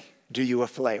like me? Do you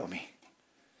phileo me?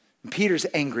 And Peter's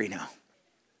angry now.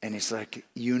 And he's like,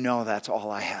 you know that's all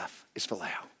I have is phileo.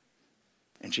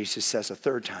 And Jesus says a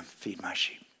third time, feed my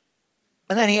sheep.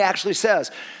 And then he actually says,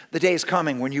 the day is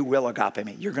coming when you will agape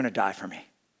me. You're going to die for me.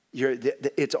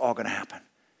 It's all going to happen.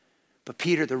 But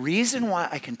Peter, the reason why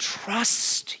I can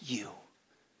trust you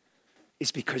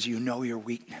is because you know your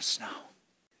weakness now.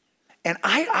 And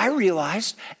I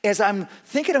realized as I'm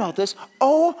thinking about this,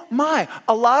 oh my,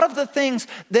 a lot of the things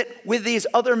that with these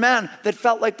other men that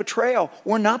felt like betrayal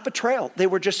were not betrayal. They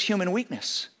were just human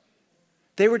weakness.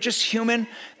 They were just human,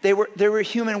 they were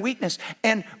human weakness.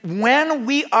 And when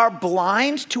we are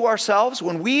blind to ourselves,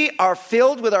 when we are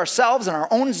filled with ourselves and our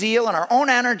own zeal and our own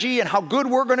energy and how good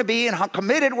we're going to be and how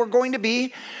committed we're going to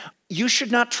be, you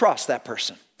should not trust that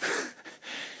person.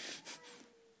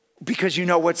 Because you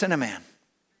know what's in a man.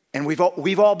 And we've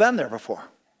all been there before.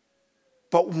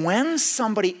 But when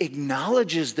somebody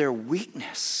acknowledges their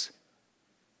weakness,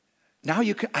 now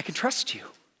I can trust you.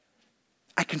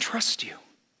 I can trust you.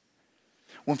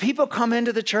 When people come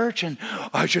into the church and,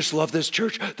 I just love this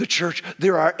church. The church,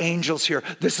 there are angels here.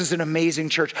 This is an amazing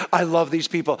church. I love these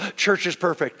people. Church is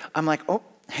perfect. I'm like, oh,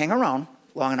 hang around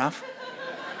long enough.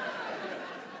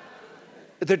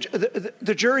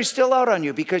 The jury's still out on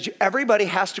you because everybody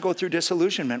has to go through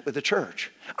disillusionment with the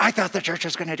church. I thought the church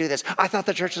was going to do this. I thought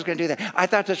the church was going to do that. I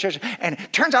thought the church, and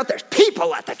it turns out there's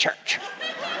people at the church.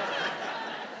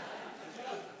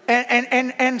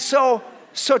 and so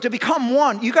to become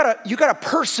one, you gotta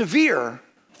persevere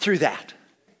through that.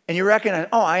 And you recognize,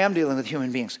 oh, I am dealing with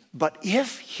human beings. But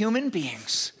if human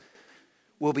beings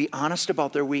will be honest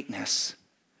about their weakness,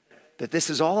 that this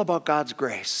is all about God's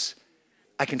grace,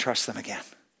 I can trust them again.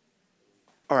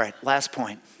 All right, last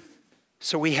point.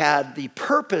 So we had the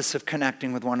purpose of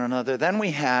connecting with one another. Then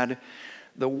we had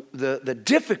the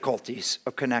difficulties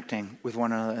of connecting with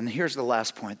one another. And here's the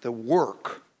last point, the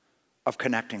work of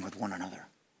connecting with one another.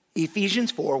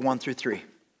 Ephesians 4, 1 through 3.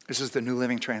 This is the New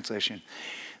Living Translation.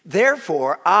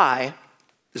 Therefore, I,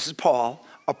 this is Paul,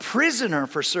 a prisoner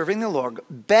for serving the Lord,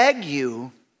 beg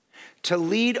you to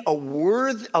lead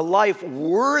a life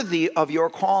worthy of your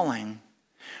calling,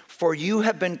 for you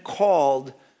have been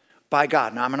called by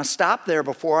God. Now, I'm going to stop there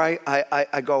before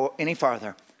I go any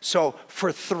farther. So,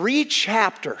 for 3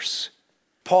 chapters,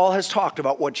 Paul has talked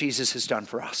about what Jesus has done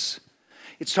for us.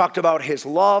 It's talked about his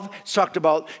love. It's talked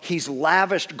about he's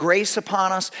lavished grace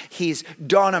upon us. He's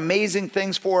done amazing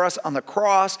things for us on the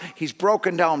cross. He's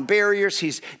broken down barriers.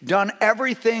 He's done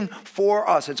everything for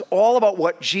us. It's all about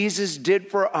what Jesus did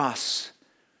for us.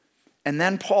 And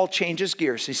then Paul changes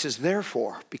gears. He says,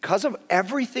 therefore, because of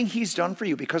everything he's done for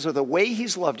you, because of the way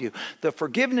he's loved you, the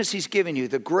forgiveness he's given you,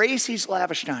 the grace he's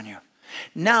lavished on you,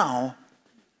 now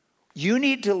you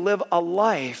need to live a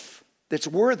life that's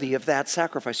worthy of that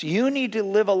sacrifice. You need to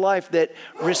live a life that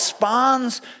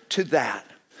responds to that.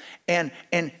 And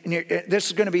this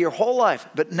is going to be your whole life.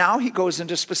 But now he goes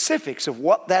into specifics of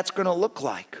what that's going to look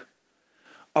like,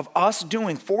 of us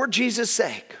doing for Jesus'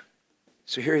 sake.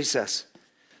 So here he says,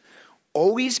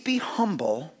 always be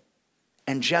humble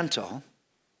and gentle.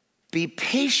 Be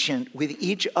patient with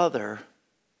each other,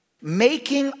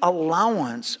 making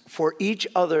allowance for each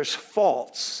other's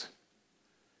faults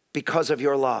because of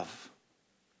your love.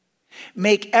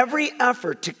 Make every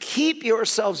effort to keep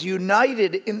yourselves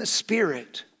united in the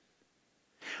Spirit,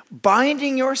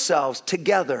 binding yourselves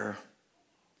together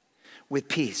with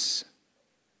peace.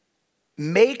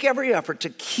 Make every effort to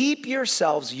keep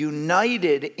yourselves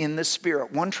united in the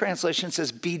Spirit. One translation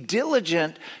says, be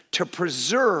diligent to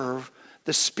preserve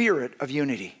the spirit of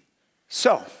unity.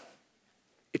 So,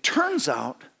 it turns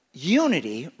out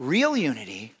unity, real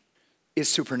unity, is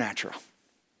supernatural.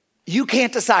 You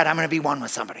can't decide I'm going to be one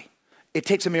with somebody. It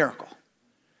takes a miracle.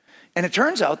 And it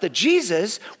turns out that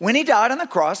Jesus, when he died on the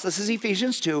cross, this is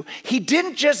Ephesians 2, he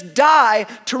didn't just die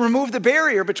to remove the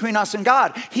barrier between us and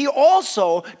God. He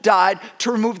also died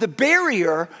to remove the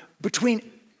barrier between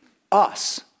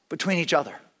us, between each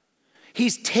other.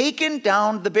 He's taken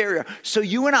down the barrier so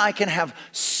you and I can have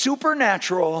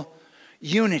supernatural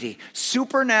unity,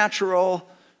 supernatural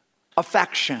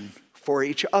affection for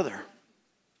each other.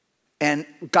 And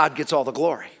God gets all the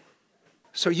glory.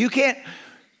 So you can't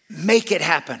make it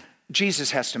happen.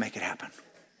 Jesus has to make it happen.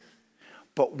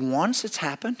 But once it's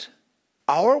happened,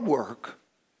 our work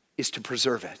is to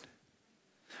preserve it.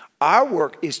 Our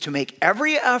work is to make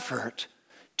every effort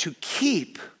to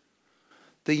keep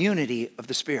the unity of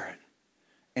the Spirit.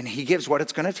 And he gives what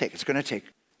it's going to take. It's going to take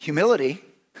humility.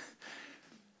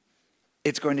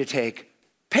 It's going to take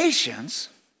patience.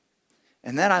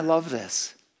 And then I love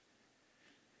this.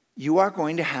 You are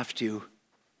going to have to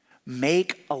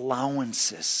make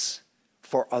allowances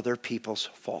for other people's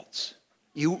faults.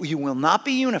 You will not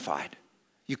be unified.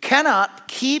 You cannot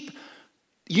keep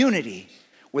unity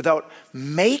without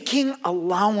making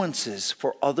allowances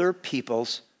for other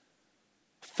people's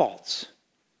faults.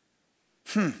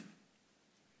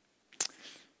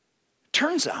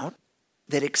 Turns out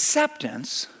that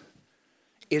acceptance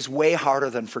is way harder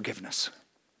than forgiveness.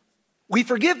 We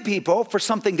forgive people for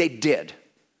something they did.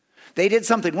 They did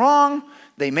something wrong.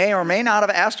 They may or may not have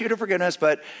asked you to forgiveness,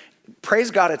 but praise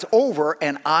God, it's over,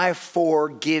 and I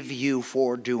forgive you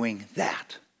for doing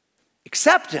that.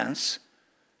 Acceptance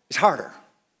is harder.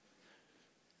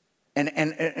 And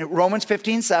Romans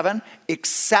 15:7,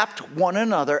 accept one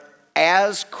another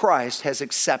as Christ has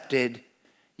accepted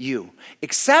you.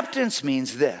 Acceptance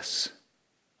means this: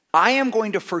 I am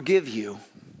going to forgive you,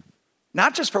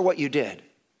 not just for what you did,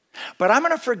 but I'm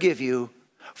going to forgive you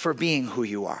for being who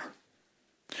you are.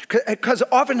 Because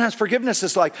oftentimes forgiveness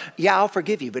is like, yeah, I'll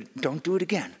forgive you, but don't do it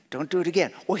again. Don't do it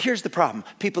again. Well, here's the problem.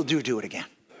 People do it again.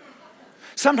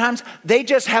 Sometimes they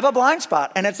just have a blind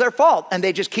spot and it's their fault and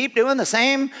they just keep doing the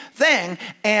same thing.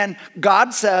 And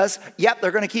God says, yep,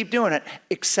 they're going to keep doing it.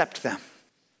 Accept them.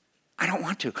 I don't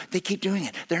want to. They keep doing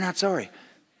it. They're not sorry.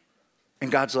 And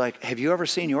God's like, have you ever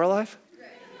seen your life?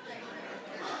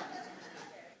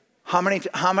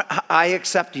 I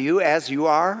accept you as you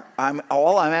are.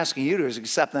 All I'm asking you to do is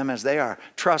accept them as they are.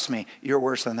 Trust me, you're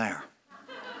worse than they are.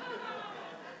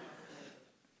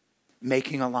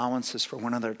 Making allowances for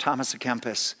one another. Thomas à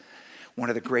Kempis, one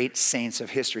of the great saints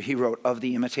of history, he wrote Of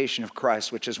the Imitation of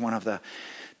Christ, which is one of the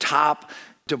top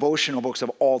devotional books of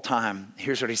all time.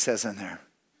 Here's what he says in there.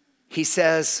 He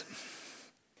says,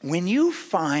 when you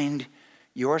find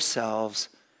yourselves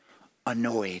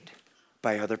annoyed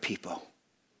by other people,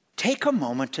 take a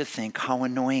moment to think how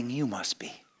annoying you must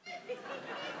be.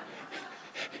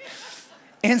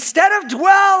 Instead of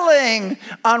dwelling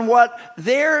on what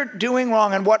they're doing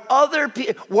wrong and what other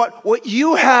people, what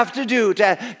you have to do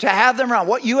to have them around,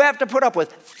 what you have to put up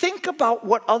with, think about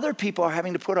what other people are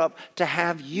having to put up to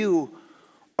have you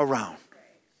around.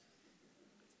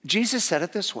 Jesus said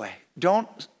it this way: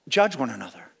 don't judge one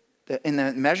another. In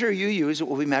the measure you use, it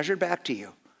will be measured back to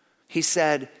you. He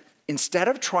said, instead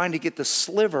of trying to get the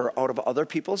sliver out of other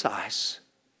people's eyes,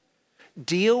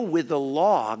 deal with the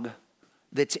log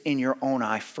that's in your own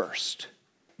eye first.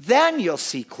 Then you'll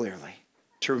see clearly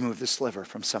to remove the sliver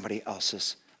from somebody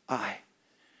else's eye.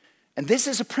 And this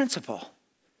is a principle.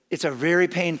 It's a very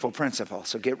painful principle,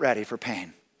 so get ready for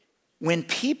pain. When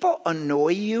people annoy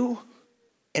you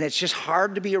and it's just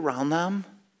hard to be around them,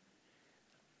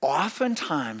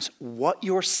 oftentimes what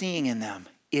you're seeing in them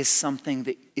is something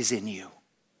that is in you.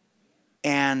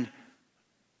 And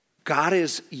God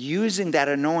is using that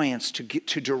annoyance to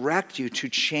direct you to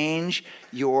change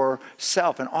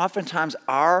yourself. And oftentimes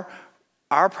our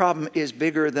problem is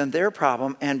bigger than their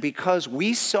problem. And because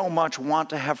we so much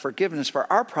want to have forgiveness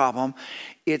for our problem,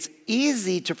 it's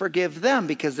easy to forgive them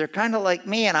because they're kind of like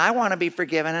me and I want to be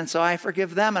forgiven. And so I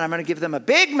forgive them and I'm going to give them a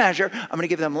big measure. I'm going to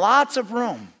give them lots of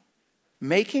room.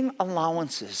 Making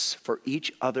allowances for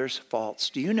each other's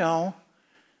faults. Do you know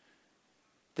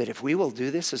that if we will do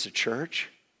this as a church,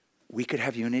 we could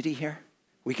have unity here?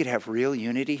 We could have real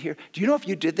unity here. Do you know if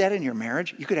you did that in your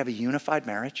marriage, you could have a unified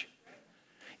marriage?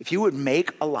 If you would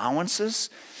make allowances,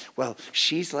 well,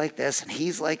 she's like this and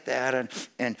he's like that,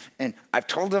 and I've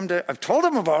told them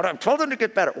about it, I've told them to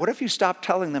get better. What if you stopped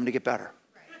telling them to get better?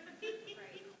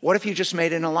 What if you just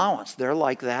made an allowance? They're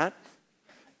like that,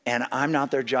 and I'm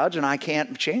not their judge, and I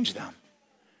can't change them.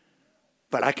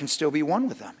 But I can still be one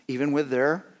with them, even with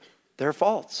their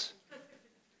faults.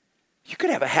 You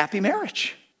could have a happy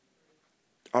marriage.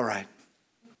 All right.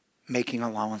 Making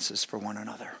allowances for one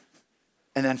another.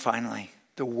 And then finally,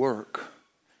 the work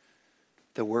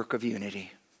of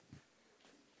unity.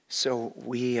 So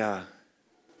we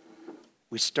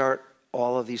start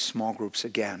all of these small groups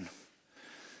again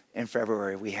in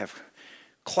February. We have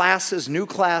classes, new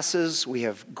classes. We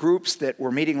have groups that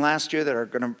were meeting last year that are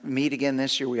going to meet again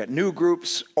this year. We got new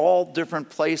groups, all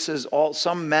different places,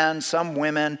 some men, some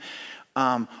women.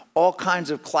 All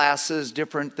kinds of classes,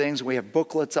 different things. We have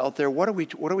booklets out there. What are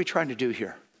we trying to do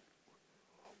here?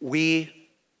 We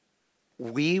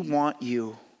want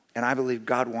you, and I believe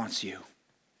God wants you,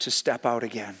 to step out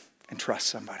again and trust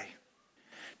somebody.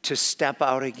 To step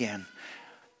out again.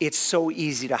 It's so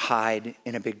easy to hide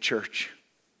in a big church.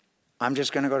 I'm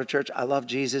just going to go to church. I love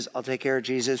Jesus. I'll take care of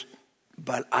Jesus.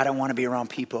 But I don't want to be around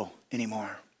people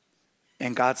anymore.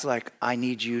 And God's like, I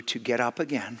need you to get up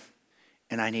again.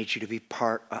 And I need you to be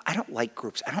part. I don't like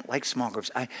groups. I don't like small groups.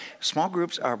 Small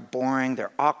groups are boring.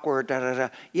 They're awkward.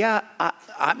 Yeah,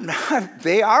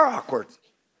 they are awkward.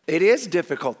 It is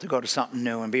difficult to go to something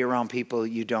new and be around people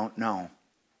you don't know.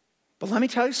 But let me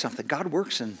tell you something. God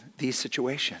works in these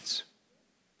situations.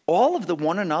 All of the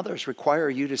one another's require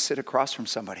you to sit across from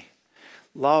somebody.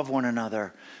 Love one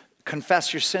another.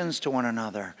 Confess your sins to one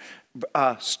another.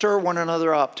 Stir one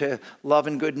another up to love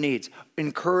and good needs.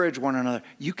 Encourage one another.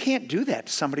 You can't do that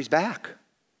to somebody's back.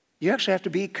 You actually have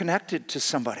to be connected to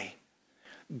somebody.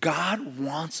 God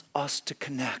wants us to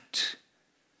connect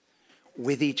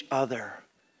with each other.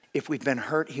 If we've been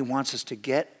hurt, he wants us to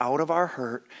get out of our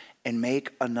hurt and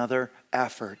make another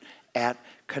effort at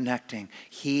connecting.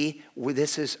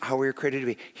 This is how we were created to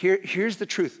be. Here's the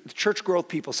truth. The church growth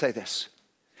people say this.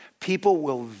 People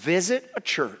will visit a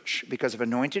church because of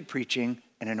anointed preaching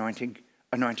and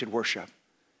anointed worship.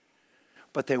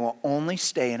 But they will only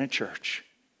stay in a church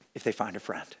if they find a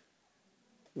friend.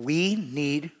 We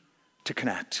need to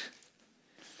connect.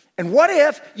 And what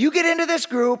if you get into this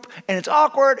group and it's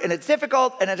awkward and it's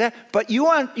difficult but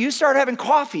you start having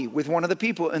coffee with one of the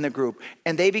people in the group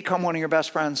and they become one of your best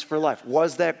friends for life?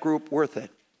 Was that group worth it?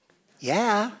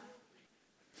 Yeah.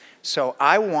 So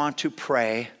I want to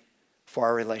pray for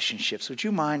our relationships. Would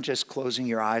you mind just closing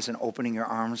your eyes and opening your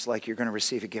arms like you're going to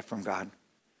receive a gift from God?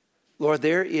 Lord,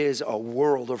 there is a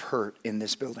world of hurt in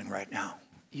this building right now.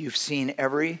 You've seen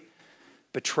every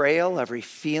betrayal, every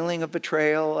feeling of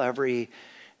betrayal, every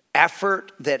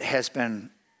effort that has been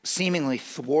seemingly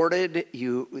thwarted.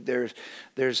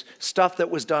 There's stuff that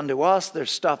was done to us.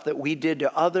 There's stuff that we did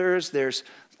to others. There's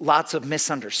lots of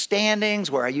misunderstandings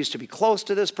where I used to be close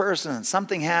to this person and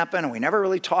something happened and we never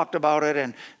really talked about it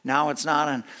and now it's not.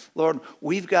 And Lord,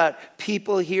 we've got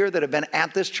people here that have been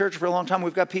at this church for a long time.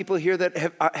 We've got people here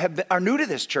that are new to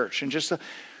this church. And just,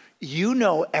 you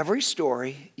know every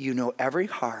story. You know every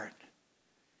heart.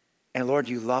 And Lord,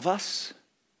 you love us.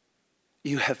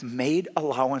 You have made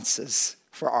allowances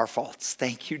for our faults.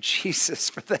 Thank you, Jesus,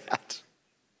 for that.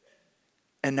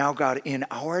 And now, God, in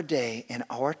our day, in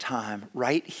our time,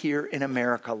 right here in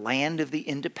America, land of the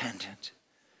independent,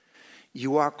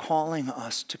 you are calling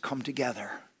us to come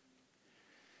together,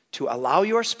 to allow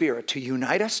your Spirit to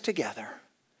unite us together,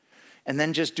 and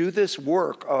then just do this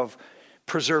work of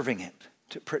preserving it.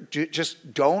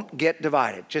 Just don't get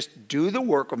divided. Just do the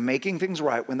work of making things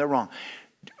right when they're wrong.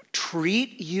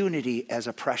 Treat unity as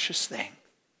a precious thing.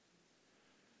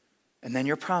 And then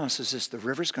your promise is this: the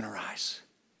river's going to rise.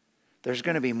 There's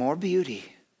going to be more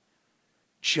beauty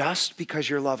just because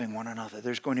you're loving one another.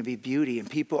 There's going to be beauty and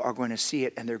people are going to see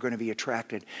it and they're going to be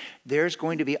attracted. There's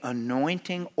going to be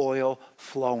anointing oil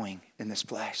flowing in this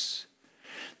place.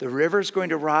 The river's going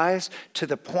to rise to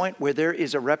the point where there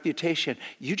is a reputation.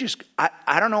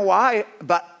 I don't know why,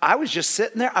 but I was just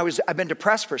sitting there. I've been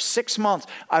depressed for 6 months.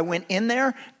 I went in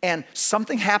there and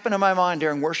something happened in my mind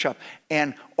during worship.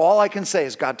 And all I can say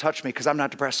is God touched me because I'm not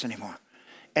depressed anymore.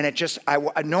 And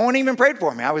no one even prayed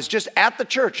for me. I was just at the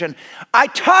church and I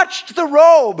touched the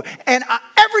robe and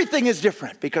everything is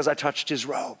different because I touched his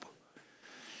robe.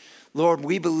 Lord,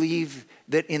 we believe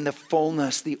that in the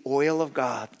fullness, the oil of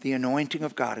God, the anointing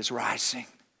of God is rising.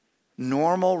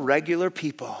 Normal, regular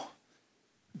people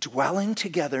dwelling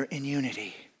together in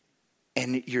unity.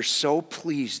 And you're so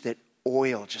pleased that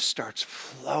oil just starts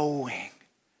flowing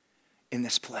in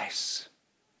this place.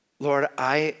 Lord,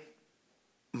 my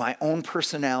own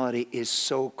personality is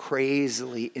so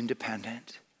crazily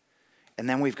independent. And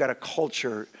then we've got a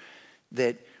culture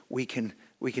that we can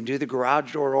do the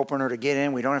garage door opener to get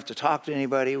in. We don't have to talk to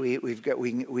anybody. We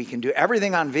can do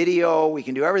everything on video. We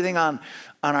can do everything on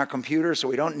our computer, so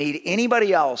we don't need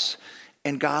anybody else.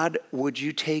 And God, would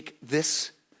you take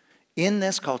this, in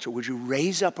this culture, would you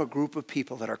raise up a group of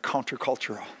people that are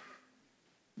countercultural,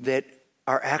 that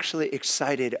are actually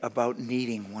excited about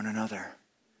needing one another,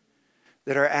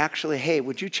 that are actually, hey,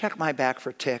 would you check my back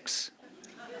for ticks?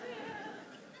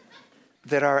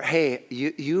 That are, hey,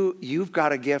 you've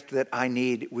got a gift that I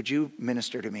need. Would you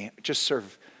minister to me? Just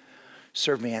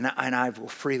serve me, and I will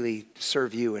freely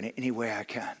serve you in any way I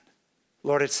can.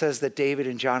 Lord, it says that David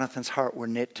and Jonathan's heart were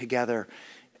knit together,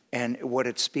 and what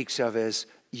it speaks of is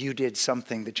you did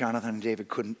something that Jonathan and David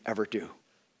couldn't ever do.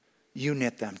 You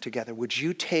knit them together. Would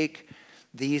you take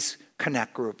these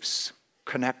connect groups,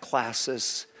 connect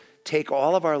classes, take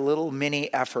all of our little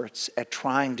mini efforts at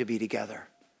trying to be together,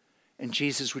 and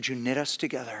Jesus, would you knit us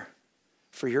together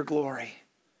for your glory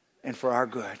and for our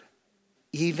good?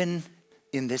 Even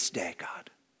in this day, God,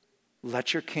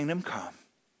 let your kingdom come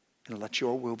and let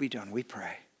your will be done, we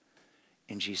pray.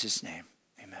 In Jesus' name.